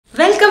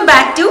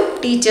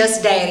Teachers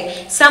diary.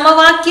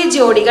 സമവാക്യ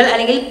ജോഡികൾ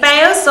അല്ലെങ്കിൽ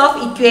പെയർസ് ഓഫ്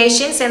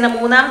ഇക്വേഷൻസ് എന്ന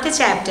മൂന്നാമത്തെ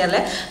ചാപ്റ്ററിൽ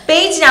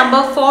പേജ്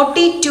നമ്പർ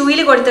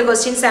 42 കൊടുത്ത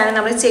ക്വസ്റ്റ്യൻസ് ആണ്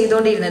നമ്മൾ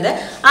ചെയ്തുകൊണ്ടിരുന്നത്.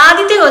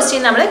 ആദ്യത്തെ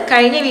ക്വസ്റ്റ്യൻ നമ്മൾ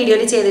കഴിഞ്ഞ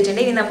വീഡിയോയിൽ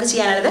ചെയ്തിട്ടുണ്ട്. ഇനി നമുക്ക്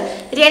ചെയ്യാനുള്ളത്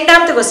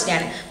രണ്ടാമത്തെ ക്വസ്റ്റ്യൻ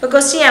ആണ്. അപ്പോൾ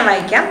ക്വസ്റ്റ്യൻ ഞാൻ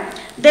വായിക്കാം.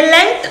 The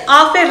length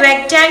of a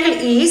rectangle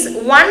is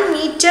 1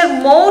 meter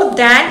more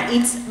than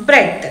its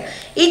breadth.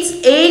 Its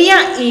area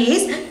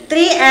is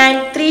 3 and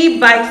 3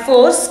 by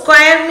 4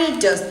 square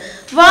meters.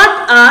 What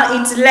are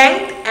its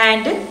length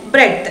and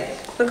breadth?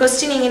 അപ്പോൾ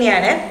ക്വസ്റ്റ്യൻ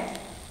ഇങ്ങനെയാണ്.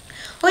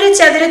 ഒരു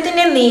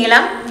ചതുരത്തിന്റെ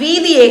നീളം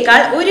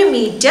വീതിയേക്കാൾ 1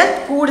 മീറ്റർ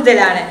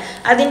കൂടുതലാണ്.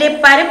 അതിന്റെ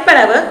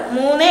പരപ്പളവ്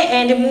 3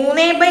 and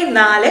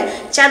 3/4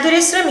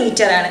 ചതുരശ്ര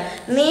മീറ്റർ ആണ്.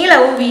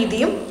 നീളവും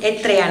വീതിയും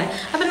എത്രയാണ്?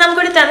 അപ്പൊ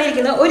നമുക്കിവിടെ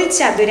തന്നിരിക്കുന്ന ഒരു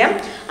ചതുരം,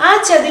 ആ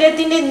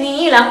ചതുരത്തിന്റെ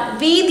നീളം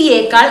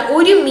വീതിയേക്കാൾ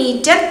 1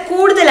 മീറ്റർ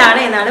കൂടുതലാണ്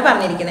എന്നാണ്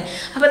പറഞ്ഞിരിക്കുന്നത്.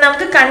 അപ്പൊ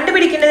നമുക്ക്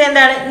കണ്ടുപിടിക്കേണ്ടത്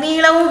എന്താണ്?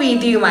 നീളവും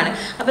വീതിയുമാണ്.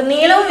 അപ്പൊ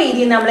നീളവും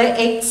വീതിയും നമ്മൾ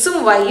എക്സും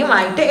വൈയും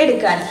ആയിട്ട്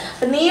എടുക്കുകയാണ്.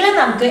 അപ്പൊ നീളം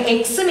നമുക്ക്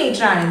എക്സ്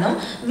മീറ്റർ ആണെന്നും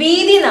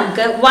വീതി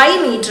നമുക്ക് വൈ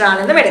മീറ്റർ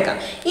ആണെന്നും എടുക്കാം.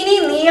 ഇനി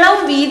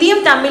നീളവും വീതിയും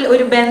തമ്മിൽ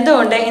ഒരു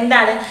ബന്ധമുണ്ട്.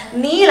 എന്താണ്?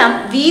 നീളം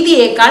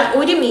വീതിയേക്കാൾ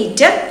 1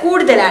 മീറ്റർ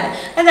കൂടുതലാണ്.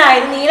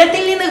 അതായത്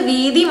നീളത്തിൽ നിന്ന്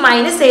വീതി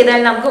മൈനസ് ചെയ്താൽ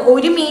നമുക്ക്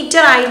 1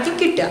 മീറ്റർ ആയിരിക്കും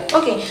കിട്ടുക.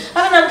 ഓക്കെ,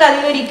 അപ്പൊ നമുക്ക്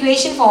അതിനൊരു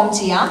ഇക്വേഷൻ ഫോം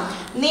ചെയ്യാം.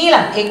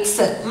 നീളം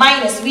എക്സ്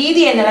മൈനസ്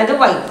വീതി എന്നുള്ളത്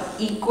വൈ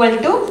ഈക്വൽ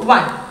ടു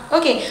 1.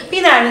 ഓക്കെ, അപ്പൊ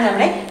ഇതാണ്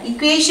നമ്മുടെ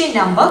ഇക്വേഷൻ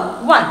നമ്പർ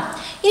 1.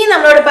 ഇനി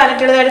നമ്മളോട്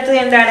പറഞ്ഞിട്ടുള്ളത് അടുത്തത്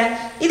എന്താണ്?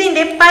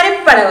 ഇതിന്റെ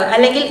പരപ്പളവ്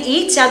അല്ലെങ്കിൽ ഈ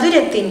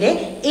ചതുരത്തിന്റെ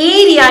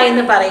ഏരിയ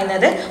എന്ന്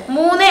പറയുന്നത്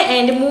 3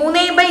 and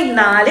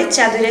 3/4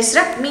 ചതുരശ്ര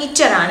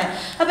മീറ്റർ ആണ്.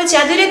 അപ്പൊ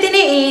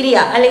ചതുരത്തിന്റെ ഏരിയ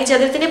അല്ലെങ്കിൽ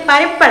ചതുരത്തിന്റെ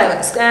പരപ്പളവ്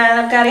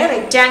നമുക്കറിയാം,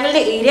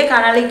 റെക്റ്റാങ്കിളിന്റെ ഏരിയ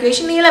കാണാനുള്ള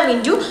ഇക്വേഷൻ നീളം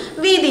ഇൻറ്റു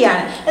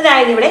വീതിയാണ്.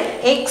 അതായത് ഇവിടെ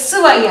എക്സ്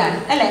വൈ ആണ്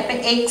അല്ലെ. അപ്പൊ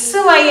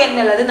എക്സ് വൈ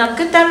എന്നുള്ളത്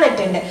നമുക്ക്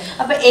തന്നിട്ടുണ്ട്.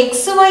 അപ്പൊ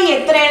എക്സ് വൈ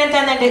എത്രയാണ്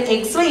തന്നിട്ടുണ്ട്?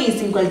 X Y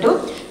is equal to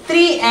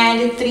 3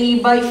 and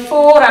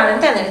 3/4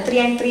 ആണെന്ന് തന്നിട്ടുണ്ട്. 3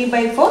 and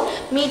 3/4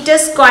 മീറ്റർ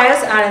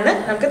സ്ക്വയർസ് ആണെന്ന്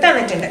നമുക്ക്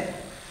തന്നിട്ടുണ്ട്.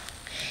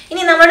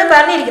 ഇനി നമ്മളോട്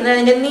പറഞ്ഞിരിക്കുന്നത്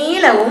അതിന്റെ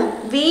നീളവും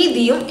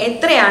വീതിയും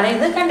എത്രയാണ്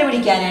എന്ന്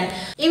കണ്ടുപിടിക്കാനാണ്.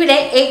 ഇവിടെ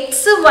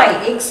എക്സ്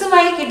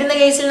വൈ കിട്ടുന്ന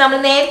കേസിൽ നമ്മൾ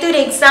നേരത്തെ ഒരു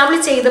എക്സാമ്പിൾ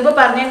ചെയ്തപ്പോൾ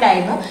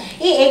പറഞ്ഞിട്ടുണ്ടായിരുന്നു.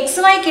 ഈ എക്സ്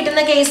വൈ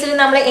കിട്ടുന്ന കേസിൽ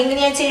നമ്മൾ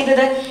എങ്ങനെയാണ്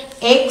ചെയ്തത്?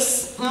 X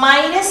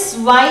minus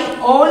Y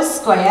whole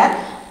square,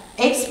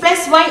 X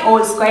plus Y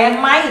whole square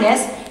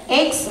minus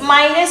x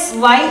minus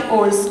y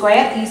whole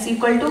square is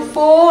equal to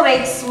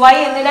 4xy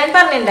എന്ന് ഞാൻ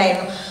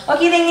പറഞ്ഞിട്ടുണ്ടായിരുന്നു.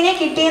 ഓക്കെ, ഇതെങ്ങനെയാണ്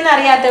കിട്ടിയെന്ന്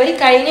അറിയാത്തവർ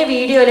കഴിഞ്ഞ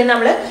വീഡിയോയിൽ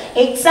നമ്മൾ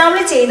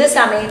എക്സാമ്പിൾ ചെയ്ത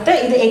സമയത്ത്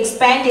ഇത്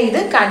എക്സ്പാൻഡ് ചെയ്ത്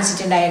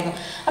കാണിച്ചിട്ടുണ്ടായിരുന്നു.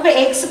 അപ്പൊ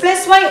X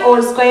plus Y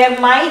whole square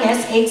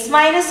minus X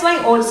minus Y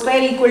whole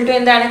square equal to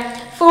എന്താണ്?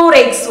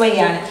 4xy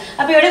ആണ്.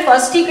 അപ്പൊ ഇവിടെ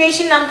ഫസ്റ്റ്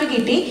ഇക്വേഷൻ നമുക്ക്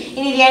കിട്ടി.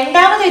 ഇനി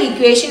രണ്ടാമതൊരു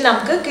ഇക്വേഷൻ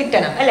നമുക്ക്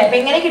കിട്ടണം അല്ലെ. അപ്പൊ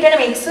എങ്ങനെ കിട്ടണം?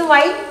 എക്സ്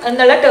വൈ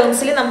എന്നുള്ള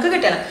ടേംസിൽ നമുക്ക്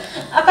കിട്ടണം.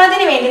 അപ്പൊ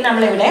അതിനു വേണ്ടി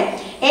നമ്മളിവിടെ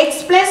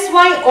X plus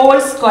Y whole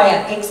square,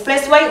 X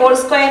plus Y whole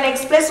square,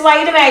 X plus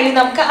വൈയുടെ വാല്യൂ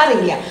നമുക്ക്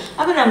അറിയില്ല.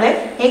 അപ്പൊ നമ്മൾ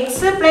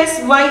X plus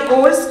Y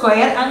whole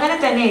square അങ്ങനെ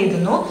തന്നെ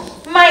എഴുതുന്നു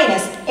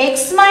minus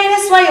X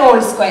minus Y whole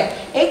square.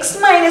 X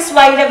minus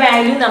വൈയുടെ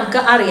വാല്യൂ നമുക്ക്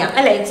അറിയാം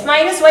അല്ലെ. X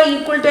minus Y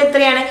equal to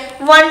എത്രയാണ്?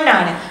 1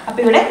 ആണ്. അപ്പൊ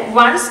ഇവിടെ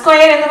 1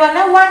 സ്ക്വയർ എന്ന്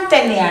പറഞ്ഞാൽ 1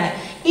 തന്നെയാണ്.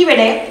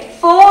 ഇവിടെ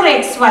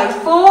 4xy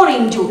 4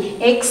 ഇൻറ്റു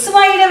എക്സ്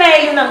വൈയുടെ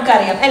വാല്യൂ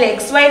നമുക്കറിയാം അല്ലെ.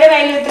 എക്സ് വൈയുടെ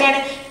വാല്യൂ എത്രയാണ്?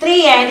 3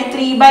 and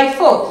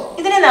 3/4.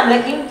 ഇതിനെ നമ്മൾ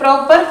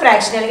ഇംപ്രോപ്പർ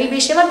ഫ്രാക്ഷൻ അല്ലെങ്കിൽ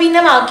വിഷമ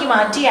ഭിന്നമാക്കി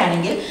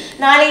മാറ്റുകയാണെങ്കിൽ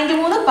 4 ×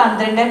 3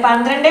 12,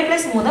 12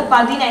 +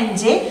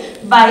 3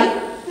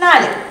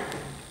 15/4.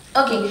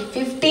 ഓക്കെ,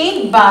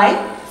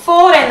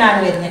 15/4 എന്നാണ്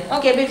വരുന്നത്.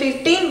 ഓക്കെ, അപ്പൊ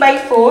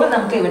 15/4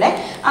 നമുക്ക് ഇവിടെ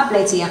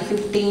അപ്ലൈ ചെയ്യാം.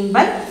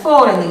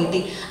 15/4 എന്ന്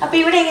കിട്ടി. അപ്പൊ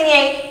ഇവിടെ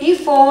എങ്ങനെയായി? ഈ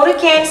 4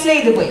 ക്യാൻസൽ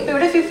ചെയ്ത് പോയി. അപ്പൊ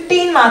ഇവിടെ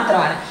 15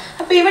 മാത്രമാണ്.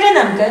 അപ്പൊ ഇവിടെ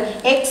നമുക്ക്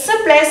X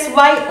plus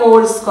Y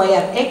whole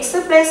square, X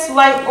plus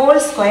Y whole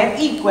square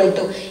equal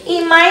to ഈ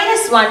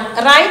 -1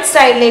 റൈറ്റ്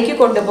സൈഡിലേക്ക്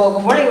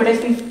കൊണ്ടുപോകുമ്പോൾ ഇവിടെ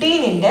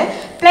 15 ഉണ്ട്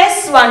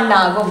 +1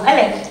 ആകും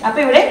അല്ലെ. അപ്പൊ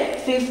ഇവിടെ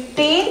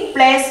 15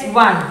 +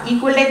 1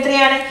 ഈക്വൽ ടു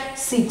എത്രയാണ്?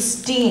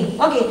 16.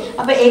 ഓക്കെ,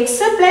 അപ്പൊ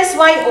X plus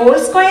Y whole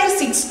square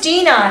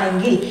 16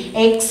 ആണെങ്കിൽ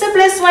എക്സ്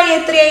പ്ലസ് വൈ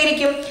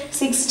എത്രയായിരിക്കും?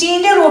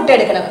 16ന്റെ റൂട്ട്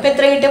എടുക്കണം. അപ്പൊ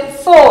എത്ര കിട്ടും?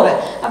 4.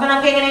 അപ്പൊ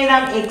നമുക്ക് എങ്ങനെ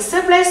എഴുതാം? X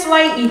plus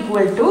Y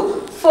equal to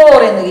 4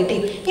 എന്ന് കിട്ടി.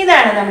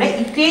 ഇതാണ് നമ്മുടെ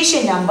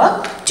ഇക്വേഷൻ നമ്പർ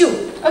 2.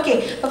 ഓക്കെ,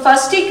 അപ്പൊ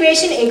first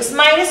equation X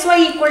minus Y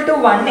equal to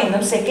 1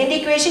 എന്നും second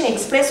equation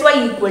X plus Y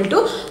equal to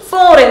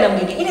 4 എന്നും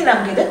കിട്ടി. ഇനി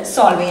നമുക്കിത്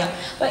സോൾവ് ചെയ്യാം.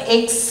 അപ്പൊ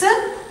X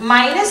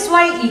minus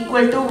Y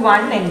equal to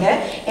 1 ഉണ്ട്,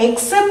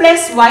 X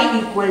plus Y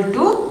equal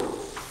to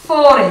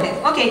 4 ഉണ്ട്.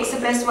 Okay, X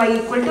plus Y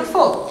equal to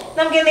 4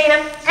 നമുക്ക് എന്ത്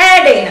ചെയ്യണം?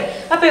 ആഡ് ചെയ്യണം.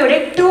 അപ്പൊ ഇവിടെ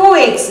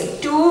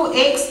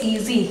 2x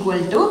ഈസ്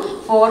ഈക്വൽ ടു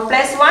 4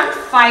 + 1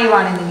 5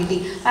 ആണെന്ന് കിട്ടി.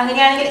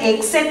 അങ്ങനെയാണെങ്കിൽ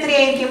എക്സ്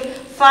എത്രയായിരിക്കും?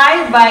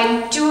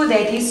 5/2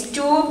 ദാറ്റ് ഈസ്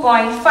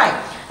 2.5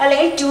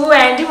 അല്ലെങ്കിൽ 2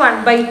 and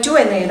 1/2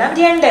 എന്ന് എഴുതാം.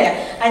 2.5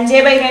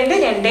 5/2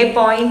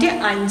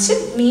 2.5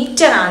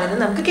 മീറ്റർ ആണെന്ന്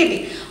നമുക്ക് കിട്ടി.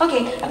 ഓക്കെ,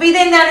 അപ്പൊ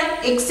ഇതെന്താണ്?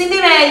 എക്സിന്റെ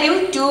വാല്യൂ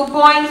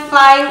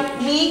 2.5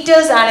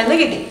 മീറ്റേഴ്സ് ആണെന്ന്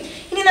കിട്ടി.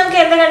 ഇനി നമുക്ക്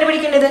എന്താ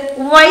കണ്ടുപിടിക്കേണ്ടത്?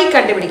 y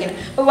കണ്ടുപിടിക്കണം.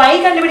 അപ്പോൾ y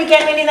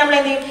കണ്ടുപിടിക്കാൻ വേണ്ടി നമ്മൾ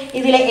എന്ത് ചെയ്യും?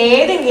 ഇതിലെ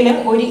ഏതെങ്കിലും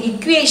ഒരു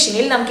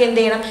ഇക്വേഷനിൽ നമുക്ക് എന്ത്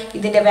ചെയ്യണം?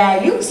 ഇതിന്റെ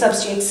വാല്യൂ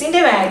സബ്സ്റ്റിറ്റ്യൂട്ട്,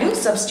 xന്റെ വാല്യൂ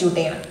സബ്സ്റ്റിറ്റ്യൂട്ട്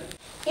ചെയ്യണം.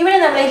 ഇവിടെ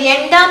നമ്മൾ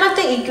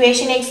രണ്ടാമത്തെ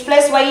equation X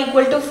plus Y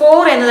equal to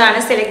 4 എന്നതാണ്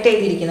സെലക്ട്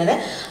ചെയ്തിരിക്കുന്നത്.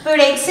 അപ്പോൾ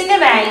ഇവിടെ എക്സിന്റെ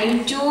value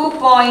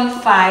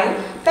 2.5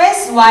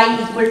 plus Y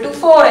equal to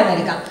 4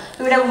 എന്നെടുക്കാം.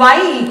 ഇവിടെ y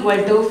equal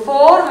to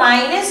 4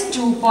 minus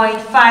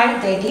 2.5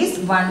 that is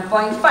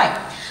 1.5.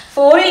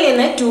 4ൽ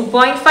നിന്ന്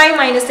 2.5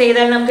 മൈനസ്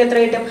ചെയ്താൽ നമുക്ക് എത്ര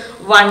കിട്ടും?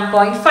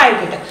 1.5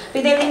 കിട്ടും. അപ്പോൾ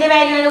ഇത് എന്തിന്റെ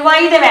വാല്യൂ ആണ്?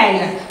 വൈയുടെ വാല്യൂ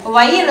ആണ്.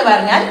 y എന്ന്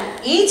പറഞ്ഞാൽ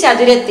ഈ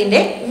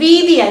ചതുരത്തിന്റെ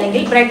വീതി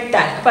അല്ലെങ്കിൽ ബ്രെഡ്ത്ത്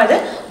ആണ്. അപ്പോൾ അത്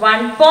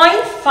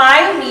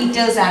 1.5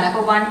 മീറ്റേഴ്സ് ആണ്.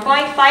 അപ്പോൾ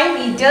 1.5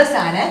 മീറ്റേഴ്സ്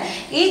ആണ്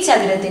ഈ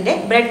ചതുരത്തിന്റെ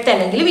ബ്രെഡ്ത്ത്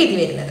അല്ലെങ്കിൽ വീതി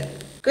വരുന്നത്.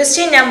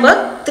 ക്വസ്റ്റ്യൻ നമ്പർ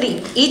 3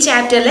 ഈ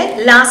ചാപ്റ്ററിലെ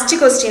ലാസ്റ്റ്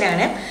ക്വസ്റ്റ്യൻ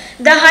ആണ്.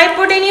 The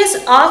hypotenuse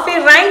of a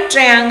right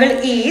triangle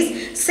is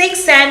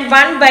 6 and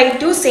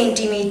 1/2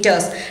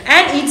 centimeters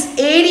and its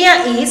area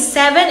is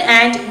 7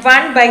 and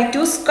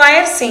 1/2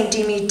 square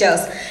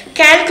centimeters.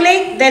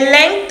 Calculate the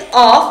length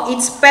of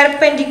its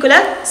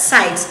perpendicular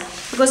sides.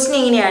 Question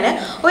ഇങ്ങനെയാണ്.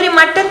 ഒരു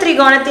മട്ട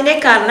ത്രികോണത്തിന്റെ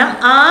കർണം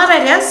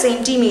 6.5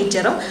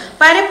 സെന്റിമീറ്ററും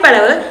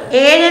പരപ്പളവ്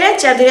 7.5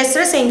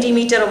 ചതുരശ്ര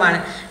സെന്റിമീറ്ററുമാണ്.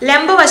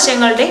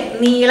 ലംബവശങ്ങളുടെ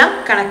നീളം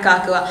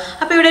കണക്കാക്കുക.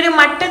 അപ്പോൾ ഇവിടെ ഒരു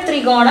മട്ട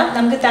ത്രികോണം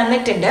നമുക്ക്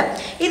തന്നിട്ടുണ്ട്.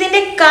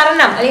 ഇതിന്റെ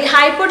കർണം അല്ലെങ്കിൽ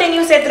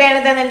ഹൈപ്പോടെന്യൂസ് എത്രയാണ്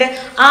തന്നിട്ടുണ്ട്?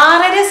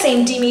 6.5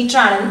 സെന്റിമീറ്റർ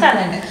ആണെന്ന്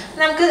തന്നിട്ടുണ്ട്.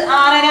 നമുക്ക്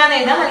 6.5 എന്ന്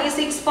എഴുതാം, അല്ലെങ്കിൽ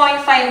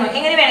 6.5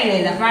 എങ്ങനെ വേണമെങ്കിലും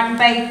എഴുതാം.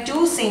 1/2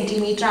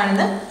 സെന്റിമീറ്റർ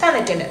ആണെന്ന്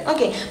തന്നിട്ടുണ്ട്.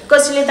 ഓക്കെ,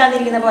 ക്വസ്റ്റ്യനിൽ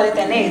തന്നിരിക്കുന്ന പോലെ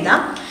തന്നെ എഴുതാം.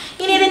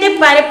 ഇനി ഇതിന്റെ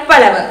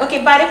പരപ്പളവ്, ഓക്കെ,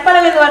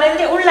 പരപ്പളവ് എന്ന് പറയുന്നത്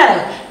ഇതിന്റെ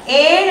ഉള്ളളവ്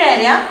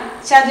 7.5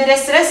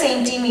 ചതുരശ്ര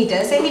സെന്റിമീറ്റർ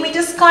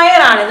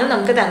സ്ക്വയർ ആണെന്ന്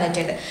നമുക്ക്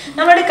തന്നിട്ടുണ്ട്.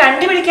 നമ്മളോട്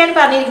കണ്ടുപിടിക്കാൻ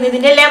പറഞ്ഞിരിക്കുന്നത്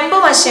ഇതിന്റെ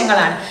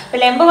ലംബവശങ്ങളാണ്. അപ്പൊ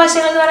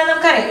ലംബവശങ്ങൾ എന്ന് പറഞ്ഞാൽ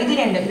നമുക്കറിയാം ഇത്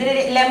രണ്ടും ഇതിന്റെ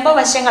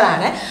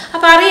ലംബവശങ്ങളാണ്.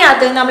 അപ്പൊ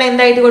അറിയാത്തത് നമ്മൾ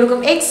എന്തായിട്ട് കൊടുക്കും?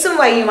 എക്സും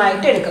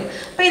വൈയുമായിട്ട് എടുക്കും.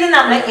 അപ്പൊ ഇത്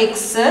നമ്മൾ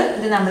എക്സ്,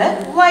 ഇത് നമ്മൾ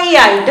വൈ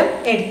ആയിട്ടും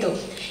എടുത്തു.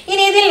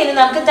 ഇനി ഇതിൽ നിന്ന്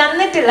നമുക്ക്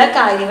തന്നിട്ടുള്ള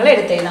കാര്യങ്ങൾ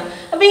എടുത്തെഴുതാം.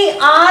 അപ്പൊ ഈ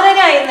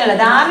 6.5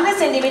 എന്നുള്ളത് 6.5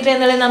 സെന്റിമീറ്റർ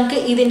എന്നുള്ളത് നമുക്ക്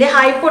ഇതിന്റെ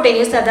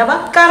ഹൈപ്പോടെന്യൂസ് അഥവാ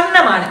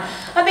കർണമാണ്.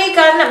 അപ്പൊ ഈ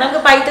കർണം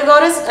നമുക്ക്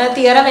പൈത്തഗോറസ്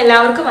തിയറം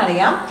എല്ലാവർക്കും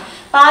അറിയാം.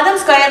 പാദം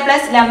സ്ക്വയർ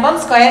പ്ലസ് ലംബം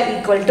square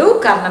equal to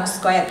Karnam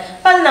square.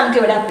 അപ്പൊ അത് നമുക്ക്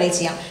ഇവിടെ അപ്ലൈ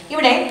ചെയ്യാം.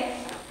 ഇവിടെ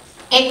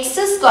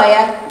X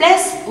square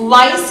plus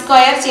Y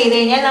square ചെയ്ത്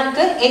കഴിഞ്ഞാൽ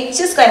നമുക്ക്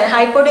എച്ച് സ്ക്വയർ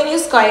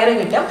ഹൈപ്പോടെന്യൂസ് സ്ക്വയർ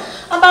കിട്ടും.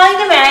 അപ്പൊ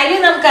അതിന്റെ വാല്യൂ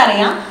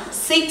നമുക്കറിയാം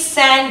 6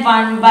 and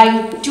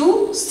 1/2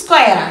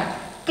 സ്ക്വയർ ആണ്.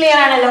 ക്ലിയർ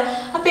ആണല്ലോ.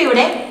 അപ്പൊ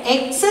ഇവിടെ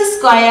X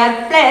square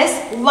plus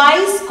Y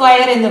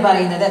square എന്ന്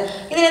പറയുന്നത്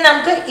ഇതിനെ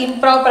നമുക്ക്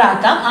ഇംപ്രോപ്പർ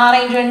ആക്കാം.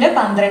 6 × 2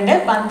 12,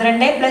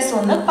 12 +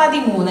 1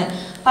 13,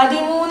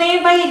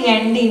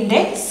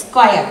 13/2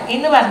 സ്ക്വയർ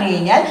എന്ന് പറഞ്ഞു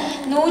കഴിഞ്ഞാൽ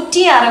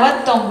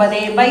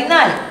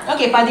 169/4.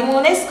 Okay,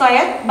 13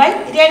 square by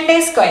 2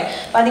 square.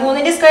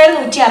 13ന്റെ square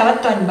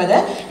 169,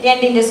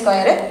 2ന്റെ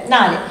square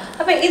 4.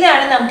 അപ്പൊ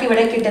ഇതാണ് നമുക്ക്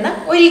ഇവിടെ കിട്ടുന്ന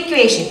ഒരു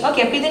ഇക്വേഷൻ. ഓക്കെ,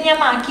 അപ്പൊ ഇത് ഞാൻ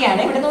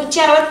മാറ്റിയാണ്. ഇവിടെ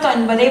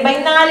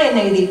 169/4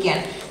 എന്ന്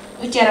എഴുതിയിരിക്കുകയാണ്.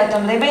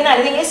 169/4.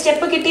 ഇതിങ്ങനെ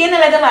സ്റ്റെപ്പ്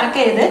കിട്ടിയെന്നുള്ളത്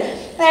മറക്കരുത്.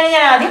 അതാണ്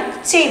ഞാൻ ആദ്യം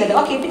ചെയ്തത്.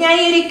 ഓക്കെ, ഇപ്പൊ ഞാൻ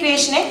ഈ ഒരു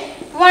ഇക്വേഷനെ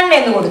 1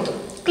 എന്ന് കൊടുത്തു.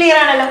 ക്ലിയർ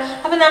ആണല്ലോ.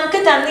 അപ്പൊ നമുക്ക്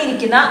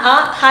തന്നിരിക്കുന്ന ആ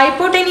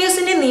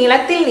ഹൈപ്പോടെന്യൂസിന്റെ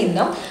നീളത്തിൽ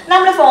നിന്നും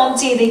നമ്മൾ ഫോം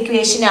ചെയ്ത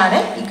ഇക്വേഷൻ ആണ്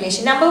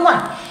ഇക്വേഷൻ നമ്പർ 1.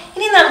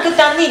 ഇനി നമുക്ക്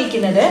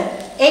തന്നിരിക്കുന്നത്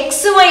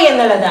എക്സ് വൈ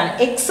എന്നുള്ളതാണ്.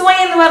 എക്സ് വൈ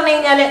എന്ന് പറഞ്ഞു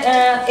കഴിഞ്ഞാൽ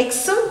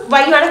എക്സും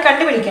വൈയും ആണ്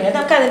കണ്ടുപിടിക്കേണ്ടത്.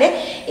 നമുക്ക് അതിന്റെ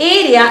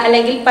ഏരിയ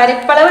അല്ലെങ്കിൽ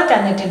പരപ്പളവ്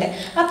തന്നിട്ടുണ്ട്.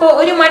 അപ്പോൾ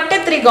ഒരു മട്ട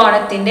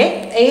ത്രികോണത്തിന്റെ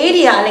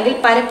ഏരിയ അല്ലെങ്കിൽ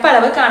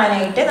പരപ്പളവ്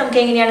കാണാനായിട്ട് നമുക്ക്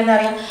എങ്ങനെയാണെന്ന്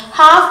അറിയാം?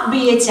 ഹാഫ്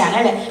BH ആണ്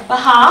അല്ലെ. അപ്പൊ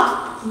ഹാഫ്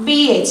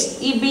BH,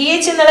 ഈ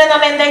BH എന്നുള്ളത്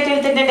നമ്മൾ എന്തായിട്ട്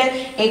എടുത്തിട്ടുണ്ട്?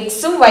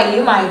 എക്സും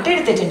വൈയും ആയിട്ട്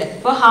എടുത്തിട്ടുണ്ട്.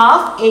 അപ്പോൾ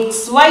ഹാഫ്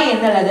XY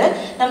എന്നുള്ളത്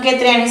നമുക്ക്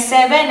എത്രയാണ്?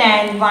 7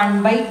 and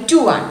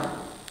 1/2 ആണ്.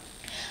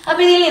 അപ്പൊ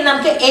ഇതിൽ നിന്ന്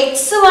നമുക്ക്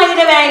എക്സ്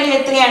വൈയുടെ വാല്യൂ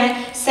എത്രയാണ്?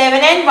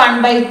 7 and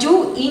 1/2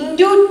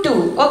 into 2.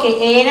 Okay,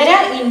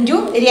 7.5 into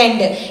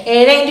 2.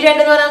 7 into 2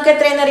 എന്ന് പറഞ്ഞാൽ നമുക്ക്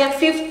എത്രയെന്ന് അറിയാം?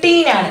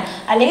 15 ആണ്.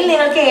 അല്ലെങ്കിൽ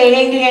നിങ്ങൾക്ക് 7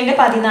 into 2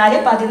 14,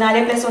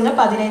 14 + 1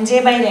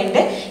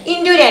 15/2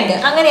 into 2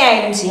 അങ്ങനെ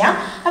ആയാലും ചെയ്യാം.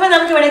 അപ്പൊ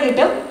നമുക്ക് ഇവിടെ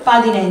കിട്ടും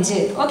 15.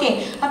 ഓക്കെ,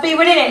 അപ്പൊ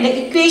ഇവിടെ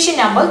ഇക്വേഷൻ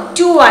നമ്പർ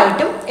 2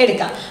 ആയിട്ടും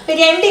എടുക്കാം. അപ്പൊ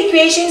 2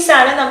 ഇക്വേഷൻസ്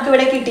ആണ് നമുക്ക്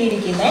ഇവിടെ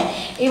കിട്ടിയിരിക്കുന്നത്.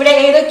 ഇവിടെ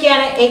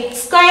ഏതൊക്കെയാണ്?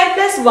 x²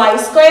 + y²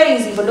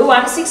 =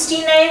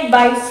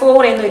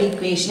 169/4 എന്നൊരു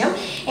ഇക്വേഷനും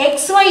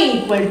xy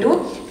 =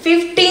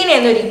 15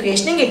 എന്നൊരു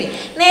ഇക്വേഷനും കിട്ടി.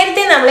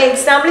 നേരത്തെ നമ്മൾ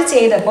എക്സാമ്പിൾ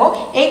ചെയ്തപ്പോൾ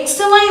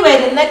എക്സ് വൈ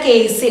വരുന്ന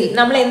കേസിൽ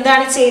നമ്മൾ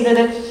എന്താണ്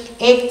ചെയ്തത്?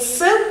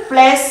 X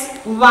plus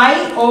Y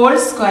whole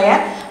square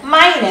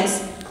minus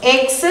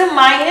X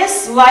minus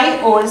Y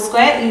whole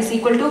square is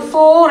equal to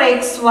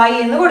 4xy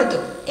എന്ന് കൊടുത്തു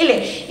ഇല്ലേ?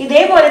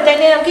 ഇതേപോലെ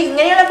തന്നെ നമുക്ക്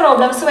ഇങ്ങനെയുള്ള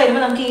പ്രോബ്ലംസ്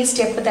വരുമ്പോൾ നമുക്ക് ഈ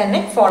സ്റ്റെപ്പ് തന്നെ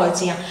ഫോളോ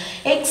ചെയ്യാം.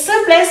 X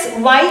plus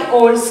Y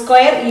whole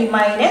square ഈ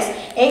minus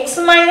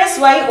X minus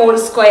Y whole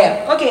square.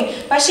 Okay,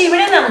 പക്ഷെ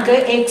ഇവിടെ നമുക്ക്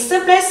X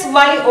plus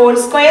Y whole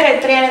square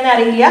എത്രയാണെന്ന്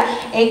അറിയില്ല,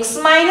 X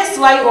minus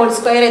Y whole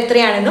square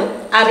എത്രയാണെന്നും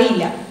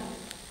അറിയില്ല.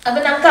 അപ്പൊ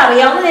നമുക്ക്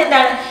അറിയാവുന്നത്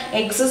എന്താണ്?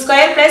 x²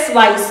 +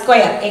 y².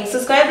 x²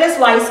 +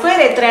 y²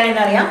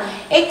 എത്രയാണെന്ന് അറിയാം,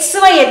 എക്സ്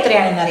വൈ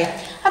എത്രയാണെന്ന് അറിയാം.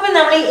 അപ്പൊ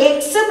നമ്മൾ ഈ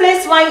X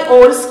plus Y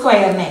whole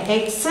സ്ക്വയറിനെ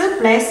X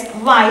plus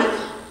Y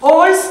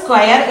whole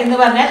square എന്ന്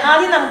പറഞ്ഞാൽ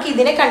ആദ്യം നമുക്ക്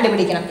ഇതിനെ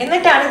കണ്ടുപിടിക്കണം,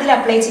 എന്നിട്ടാണ് ഇതിൽ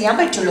അപ്ലൈ ചെയ്യാൻ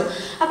പറ്റുള്ളൂ.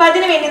 അപ്പൊ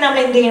അതിനു വേണ്ടി നമ്മൾ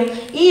എന്ത് ചെയ്യും?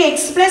 ഈ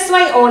X plus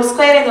Y whole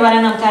square എന്ന്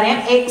പറഞ്ഞാൽ നമുക്കറിയാം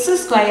x²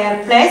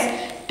 +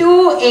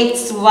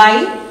 2xy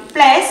 +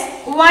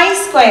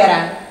 y²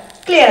 ആണ്.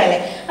 ക്ലിയർ അല്ലേ?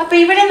 അപ്പോൾ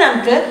ഇവിടെ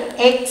നമുക്ക്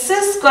x²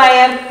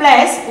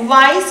 plus y²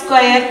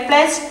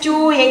 plus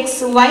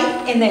 2xy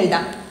എന്ന്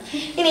എഴുതാം.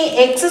 ഇനി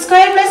x²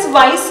 പ്ലസ് y²,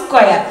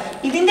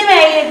 ഇതിന്റെ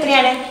വാല്യൂ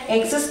എത്രയാണ്?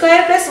 x²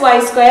 പ്ലസ് y²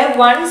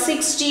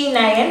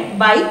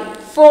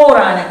 169/4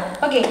 ആണ്.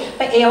 ഓക്കെ,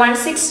 അപ്പൊ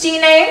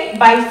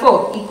 169/4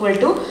 equal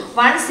to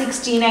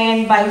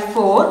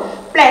 169/4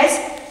 plus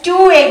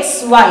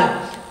 2xy.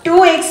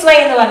 2xy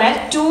എന്ന് പറഞ്ഞാൽ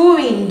 2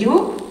 ഇൻറ്റു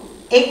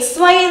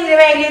xy എന്ന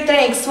വാല്യൂ എത്ര?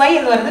 xy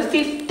എന്ന് പറയുന്നത്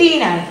 15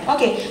 ആണ്.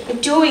 Okay,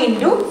 2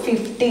 into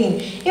 15.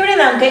 ഇവിടെ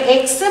നമുക്ക്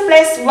x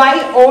plus y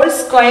all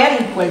square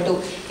equal to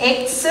x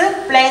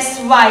plus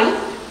y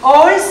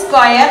all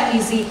square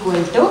is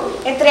equal to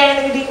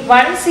എത്രയാണെന്ന് കിട്ടി?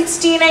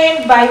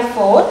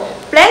 169/4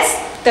 പ്ലസ്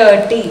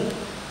 30.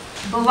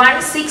 അപ്പോൾ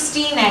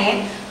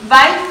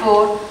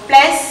 169/4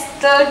 പ്ലസ്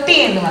 30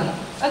 എന്ന് വന്നു.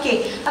 ഓക്കെ,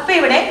 അപ്പോൾ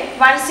ഇവിടെ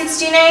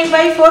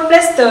 169/4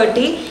 പ്ലസ്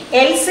 30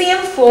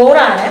 LCM 4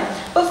 ആണ്.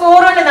 അപ്പോൾ 4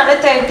 കൊണ്ട് നമ്മൾ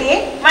 30യെ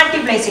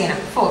മൾട്ടിപ്ലൈ ചെയ്യണം.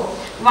 4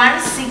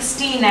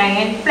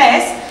 169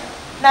 പ്ലസ്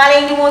 4 ×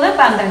 3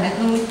 12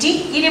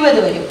 120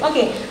 വരും.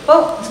 ഓക്കെ, അപ്പോൾ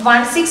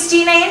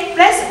 169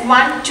 പ്ലസ്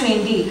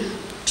 120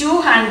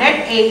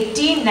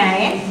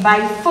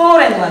 289/4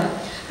 എന്ന് വന്നു.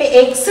 അപ്പോൾ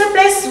X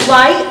plus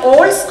Y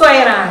all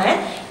square ആണ്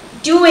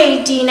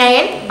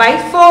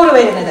 289/4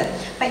 വരുന്നത്.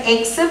 അപ്പൊ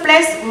എക്സ്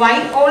പ്ലസ് വൈ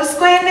ഓൾ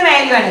സ്ക്വയറിന്റെ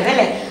വാല്യൂ ആണ് ഇത്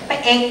അല്ലേ? അപ്പൊ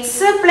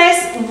എക്സ്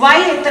പ്ലസ് വൈ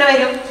എത്ര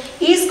വരും?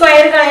 ഈ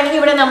സ്ക്വയർ കളയണമെങ്കിൽ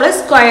ഇവിടെ നമ്മൾ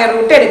സ്ക്വയർ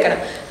റൂട്ട് എടുക്കണം.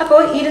 അപ്പോൾ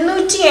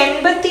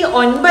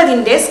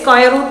 289ന്റെ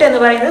സ്ക്വയർ റൂട്ട് എന്ന്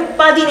പറയുന്നത്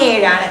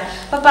 17 ആണ്.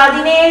 അപ്പൊ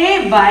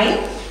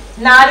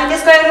 17/4ന്റെ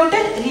സ്ക്വയർ റൂട്ട്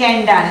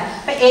 2 ആണ്.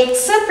 അപ്പൊ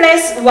എക്സ്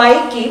പ്ലസ്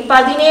വൈക്ക്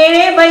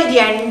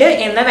 17/2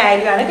 എന്ന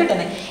വാല്യൂ ആണ്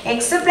കിട്ടുന്നത്.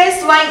 X plus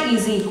Y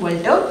is equal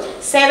to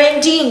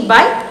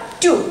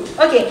 17/2.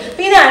 Okay,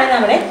 അപ്പൊ ഇതാണ്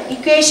നമ്മുടെ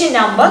ഇക്വേഷൻ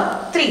നമ്പർ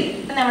 3.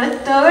 നമ്മൾ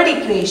third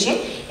equation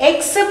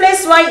X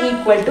plus Y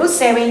equal to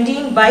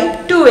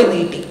 17/2 എന്ന്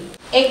കിട്ടി.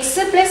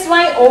 X plus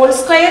Y all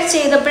square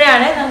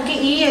ചെയ്തപ്പോഴാണ് നമുക്ക്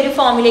ഈ ഒരു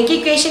ഫോമിലേക്ക്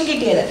ഇക്വേഷൻ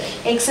കിട്ടിയത്.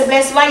 X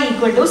plus Y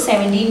equal to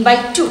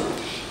 17/2.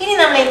 ഇനി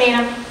നമ്മൾ എന്ത്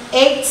ചെയ്യണം?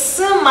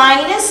 X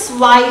minus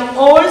Y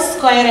all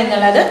square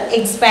എന്നുള്ളത്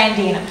എക്സ്പാൻഡ്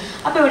ചെയ്യണം.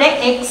 അപ്പൊ ഇവിടെ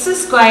X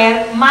square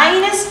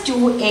minus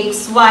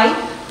 2xy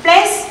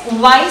plus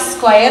Y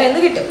square എന്ന്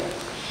കിട്ടും.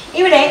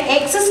 ഇവിടെ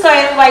എക്സ്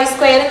സ്ക്വയറും വൈ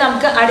സ്ക്വയറും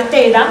നമുക്ക് അടുത്ത്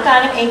എഴുതാം,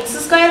 കാരണം എക്സ്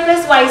സ്ക്വയർ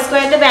പ്ലസ് വൈ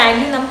സ്ക്വയറിന്റെ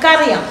വാല്യൂ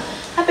നമുക്കറിയാം.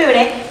 അപ്പൊ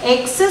ഇവിടെ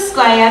X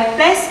square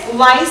plus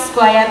Y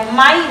square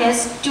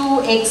minus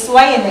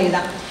 2xy എന്ന്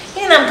എഴുതാം.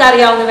 ഇനി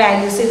നമുക്കറിയാവുന്ന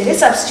വാല്യൂസ് ഇതിൽ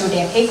സബ്സ്റ്റിറ്റ്യൂട്ട്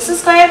ചെയ്യാം. എക്സ്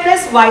സ്ക്വയർ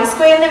പ്ലസ് വൈ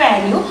സ്ക്വയറിന്റെ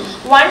വാല്യൂ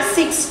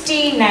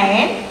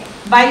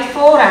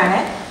 169/4 ആണ്,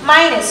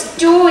 മൈനസ്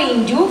 2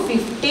 ഇൻറ്റു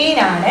 15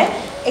 ആണ്.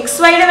 എക്സ്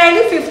വൈയുടെ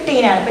വാല്യൂ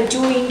 15 ആണ്. അപ്പൊ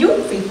 2 ഇൻറ്റു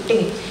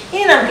 15.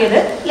 ഇനി നമുക്കിത്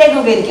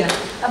ലഘൂകരിക്കണം.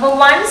 അപ്പൊ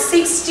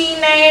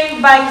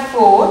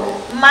 169/4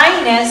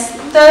 മൈനസ്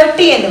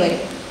 30 എന്ന്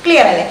വരും.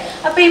 ക്ലിയർ അല്ലേ?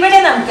 അപ്പൊ ഇവിടെ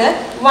നമുക്ക്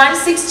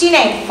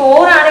 169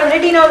 4 ആണ് ഇവിടെ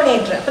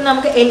ഡിനോമിനേറ്റർ. അപ്പൊ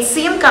നമുക്ക്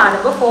LCM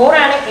കാണുമ്പോൾ 4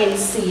 ആണ്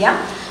LCM.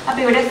 അപ്പൊ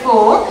ഇവിടെ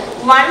 4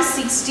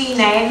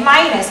 169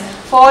 മൈനസ്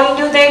 4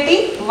 ഇൻറ്റു 30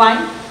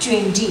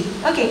 120.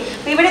 ഓക്കെ,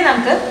 അപ്പൊ ഇവിടെ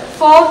നമുക്ക്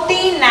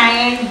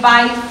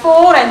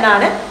 49/4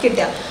 എന്നാണ്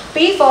കിട്ടുക. അപ്പൊ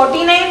ഈ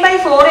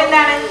 49/4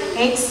 എന്താണ്?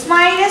 X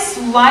minus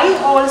Y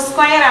all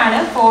square ആണ്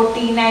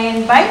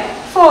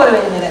 49/4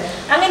 വരുന്നത്.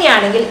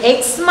 അങ്ങനെയാണെങ്കിൽ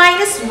എക്സ്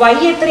മൈനസ് വൈ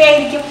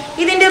എത്രയായിരിക്കും?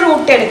 ഇതിന്റെ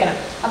റൂട്ട് എടുക്കണം.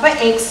 അപ്പൊ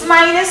X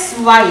minus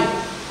Y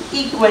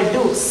equal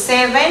to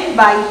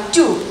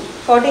 7/2.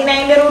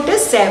 49ന്റെ root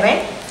 7,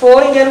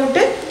 4ന്റെ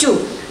root 2.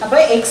 അപ്പൊ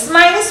X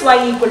minus Y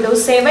equal to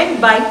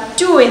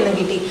 7/2 എന്ന്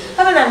കിട്ടി.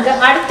 അപ്പൊ നമുക്ക്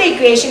അടുത്ത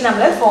ഇക്വേഷൻ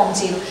നമ്മൾ ഫോം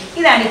ചെയ്തു.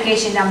 ഇതാണ്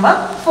ഇക്വേഷൻ നമ്പർ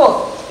 4.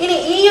 ഇനി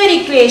ഈ ഒരു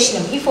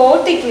ഇക്വേഷനും ഈ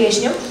ഫോർത്ത്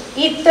ഇക്വേഷനും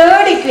ഈ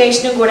തേർഡ്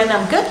ഇക്വേഷനും കൂടെ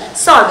നമുക്ക്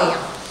സോൾവ്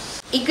ചെയ്യാം.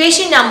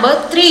 ഇക്വേഷൻ നമ്പർ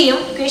 3യും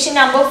ഇക്വേഷൻ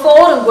നമ്പർ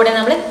 4ഉം കൂടെ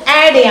നമ്മൾ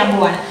ആഡ് ചെയ്യാൻ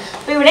പോവാണ്.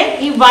 അപ്പൊ ഇവിടെ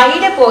ഈ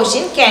വൈയുടെ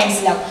പോർഷൻ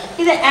ക്യാൻസൽ ആവും.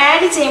 ഇത്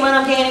ആഡ് ചെയ്യുമ്പോൾ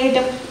നമുക്ക് എങ്ങനെ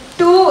കിട്ടും?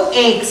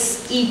 2x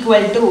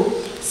equal to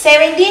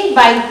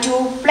 17/2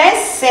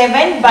 plus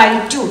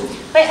 7/2.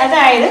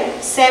 അതായത്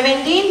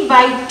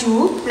 17/2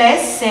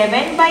 പ്ലസ്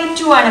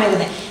 7/2 ആണ്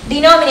വരുന്നത്.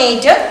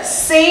 ഡിനോമിനേറ്റർ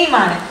സെയിം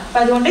ആണ്. അപ്പൊ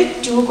അതുകൊണ്ട്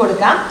 2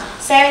 കൊടുക്കാം.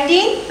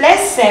 17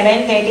 പ്ലസ് 7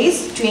 that is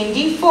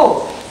 24.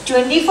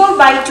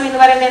 24/2 എന്ന്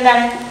പറയുന്നത്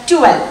എന്താണ്?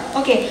 12.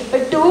 ഓക്കെ, അപ്പൊ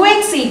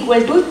 2x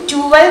ഈക്വൽ ടു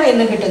 12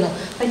 എന്ന് കിട്ടുന്നു.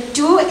 അപ്പൊ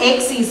 2x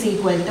ഈസ്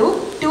ഈക്വൽ ടു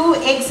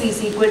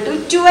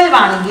 12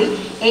 ആണെങ്കിൽ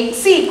x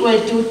equal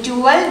to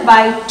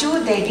 12/2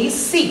 that is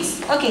 6.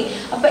 Okay,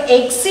 അപ്പൊ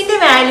എക്സിന്റെ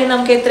വാല്യൂ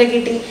നമുക്ക് എത്ര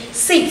കിട്ടി?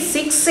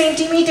 6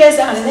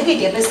 സെന്റിമീറ്റേഴ്സ് ആണെന്ന്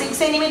കിട്ടി. അപ്പൊ 6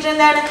 സെന്റിമീറ്റർ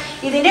എന്താണ്?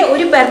 ഇതിന്റെ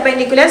ഒരു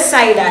പെർപെൻഡിക്കുലർ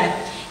സൈഡ് ആണ്.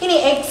 ഇനി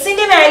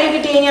എക്സിന്റെ വാല്യൂ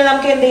കിട്ടി കഴിഞ്ഞാൽ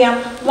നമുക്ക് എന്ത് ചെയ്യാം?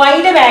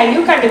 വൈയുടെ വാല്യൂ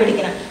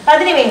കണ്ടുപിടിക്കണം. അപ്പൊ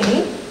അതിനു വേണ്ടി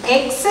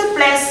X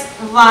plus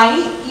Y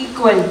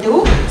equal to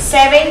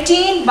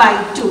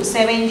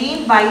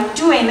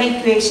 17/2 എന്ന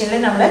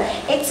ഇക്വേഷനിൽ നമ്മൾ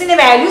എക്സിന്റെ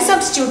വാല്യൂ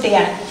സബ്സ്റ്റിറ്റ്യൂട്ട്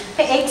ചെയ്യണം.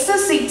 അപ്പൊ എക്സ്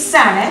 6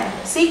 ആണ്.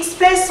 6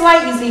 plus Y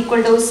is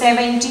equal to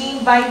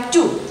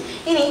 17/2.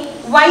 ഇനി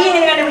y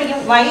എങ്ങനെ കണ്ടുപിടിക്കും?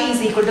 y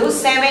is equal to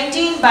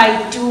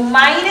 17/2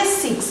 minus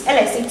 6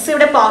 അല്ലെ? 6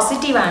 ഇവിടെ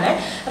പോസിറ്റീവ് ആണ്.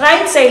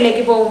 റൈറ്റ്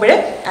സൈഡിലേക്ക് പോകുമ്പോൾ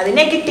അത്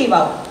നെഗറ്റീവ്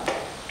ആവും.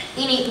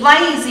 ഇനി y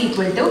ഈസ്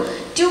ഈക്വൽ ടു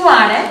 2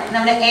 ആണ്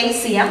നമ്മുടെ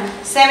LCM.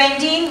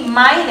 17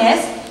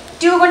 മൈനസ്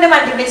 2 കൊണ്ട്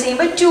മൾട്ടിപ്ലൈ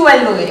ചെയ്യുമ്പോൾ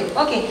 12 വരും.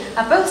 ഓക്കെ,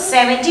 അപ്പോൾ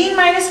 17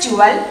 minus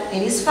 12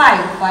 that is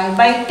 5. 5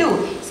 by 2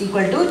 is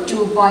equal to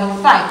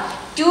 2.5.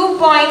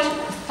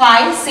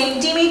 2.5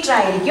 centimetre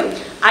ആയിരിക്കും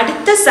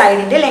അടുത്ത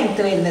സൈഡിന്റെ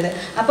ലെങ്ത് വരുന്നത്.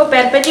 അപ്പോൾ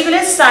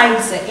പെർപെൻഡിക്കുലർ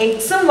സൈഡ്സ്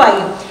എക്സും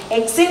വൈയും,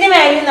 എക്സിന്റെ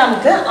വാല്യൂ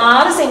നമുക്ക്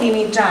 6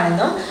 സെന്റിമീറ്റർ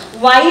ആണെന്നും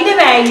വൈയുടെ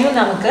വാല്യൂ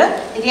നമുക്ക്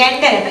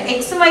 2.5. അപ്പൊ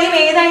എക്സും വൈയും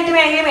ഏതായിട്ട്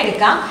വേണമെങ്കിലും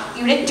എടുക്കാം.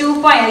 ഇവിടെ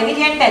 2 അല്ലെങ്കിൽ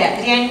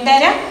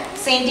 2.5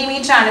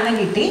 സെന്റിമീറ്റർ ആണെന്നും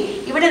കിട്ടി.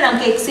 ഇവിടെ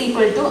നമുക്ക് എക്സ്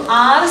ഈക്വൽ ടു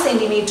 6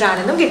 സെന്റിമീറ്റർ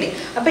ആണെന്നും കിട്ടി.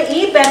 അപ്പൊ ഈ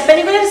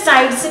പെർപെൻഡിക്കുലർ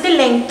സൈഡ്സിന്റെ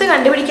ലെങ്ത്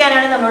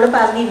കണ്ടുപിടിക്കാനാണ് നമ്മളോട്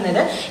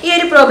പറഞ്ഞിരുന്നത്. ഈ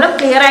ഒരു പ്രോബ്ലം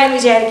ക്ലിയർ ആയെന്ന്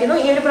വിചാരിക്കുന്നു.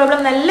 ഈ ഒരു പ്രോബ്ലം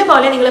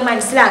നല്ലപോലെ നിങ്ങൾ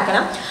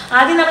മനസ്സിലാക്കണം.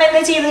 ആദ്യം നമ്മൾ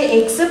എന്താ ചെയ്തത്?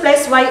 X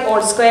plus Y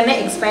whole സ്ക്വയറിനെ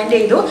expand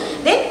ചെയ്തു.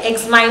 Then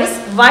X minus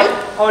Y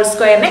whole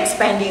സ്ക്വയറിനെ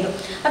expand ചെയ്തു.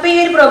 അപ്പോൾ ഈ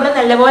ഒരു പ്രോബ്ലം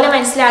നല്ലപോലെ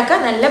മനസ്സിലാക്കുക,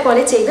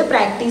 നല്ലപോലെ ചെയ്ത്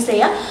പ്രാക്ടീസ്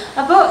ചെയ്യുക.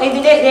 അപ്പോൾ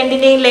ഇതിന്റെ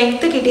രണ്ടിന്റെയും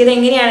ലെങ്ത് കിട്ടിയത്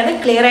എങ്ങനെയാണെന്ന്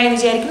ക്ലിയർ ആയെന്ന്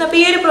വിചാരിക്കുന്നു.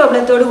 അപ്പോൾ ഈ ഒരു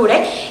പ്രോബ്ലത്തോടു കൂടെ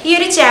ഈ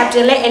ഒരു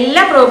ചാപ്റ്ററിലെ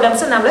എല്ലാ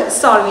പ്രോബ്ലംസും നമ്മൾ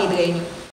സോൾവ് ചെയ്ത് കഴിഞ്ഞു.